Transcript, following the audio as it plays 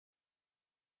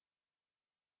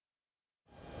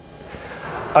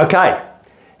Okay,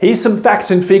 here's some facts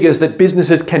and figures that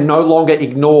businesses can no longer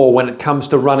ignore when it comes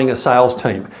to running a sales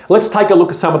team. Let's take a look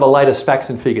at some of the latest facts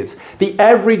and figures. The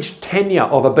average tenure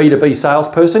of a B2B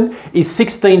salesperson is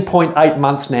 16.8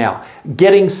 months now,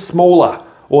 getting smaller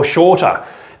or shorter.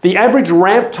 The average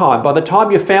ramp time, by the time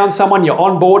you found someone, you're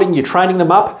onboarding, you're training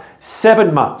them up,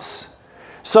 7 months.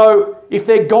 So if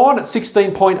they're gone at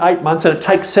 16.8 months and it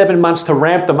takes 7 months to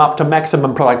ramp them up to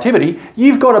maximum productivity,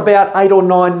 you've got about 8 or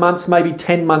 9 months, maybe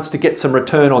 10 months to get some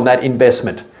return on that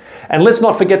investment. And let's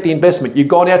not forget the investment. You've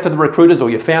gone out to the recruiters or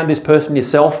you found this person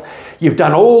yourself. You've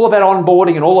done all of that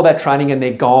onboarding and all of that training and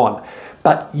they're gone.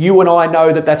 But you and I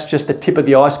know that that's just the tip of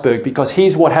the iceberg, because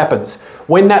here's what happens.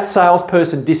 When that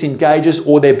salesperson disengages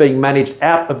or they're being managed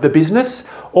out of the business,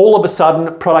 all of a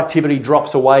sudden productivity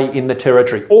drops away in the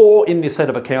territory or in this set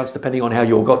of accounts, depending on how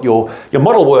you've got your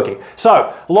model working.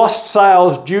 So lost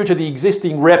sales due to the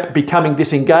existing rep becoming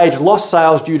disengaged, lost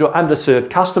sales due to underserved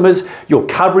customers, your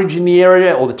coverage in the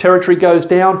area or the territory goes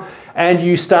down, and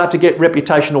you start to get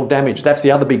reputational damage. That's the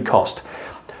other big cost.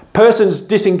 Person's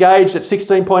disengaged at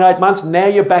 16.8 months, now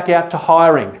you're back out to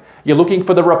hiring. You're looking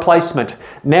for the replacement.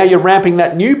 Now you're ramping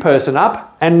that new person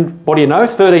up, and what do you know,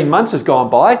 13 months has gone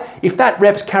by. If that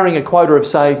rep's carrying a quota of,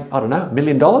 say, I don't know, $1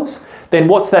 million, then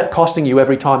what's that costing you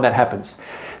every time that happens?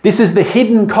 This is the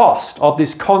hidden cost of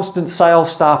this constant sales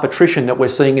staff attrition that we're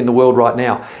seeing in the world right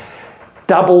now.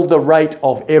 Double the rate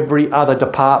of every other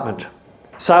department.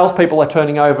 Salespeople are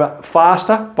turning over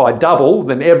faster by double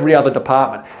than every other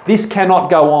department. This cannot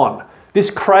go on.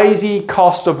 This crazy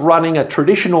cost of running a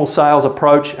traditional sales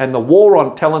approach and the war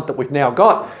on talent that we've now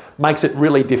got makes it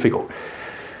really difficult.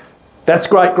 That's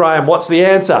great, Graham. What's the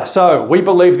answer? So we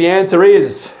believe the answer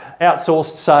is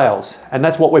outsourced sales, and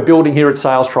that's what we're building here at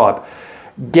Sales Tribe.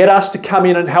 Get us to come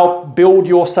in and help build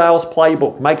your sales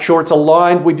playbook. Make sure it's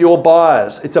aligned with your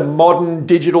buyers. It's a modern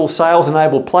digital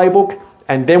sales-enabled playbook,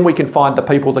 and then we can find the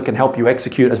people that can help you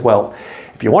execute as well.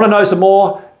 If you want to know some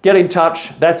more, get in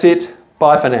touch. That's it.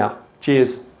 Bye for now.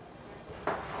 Cheers.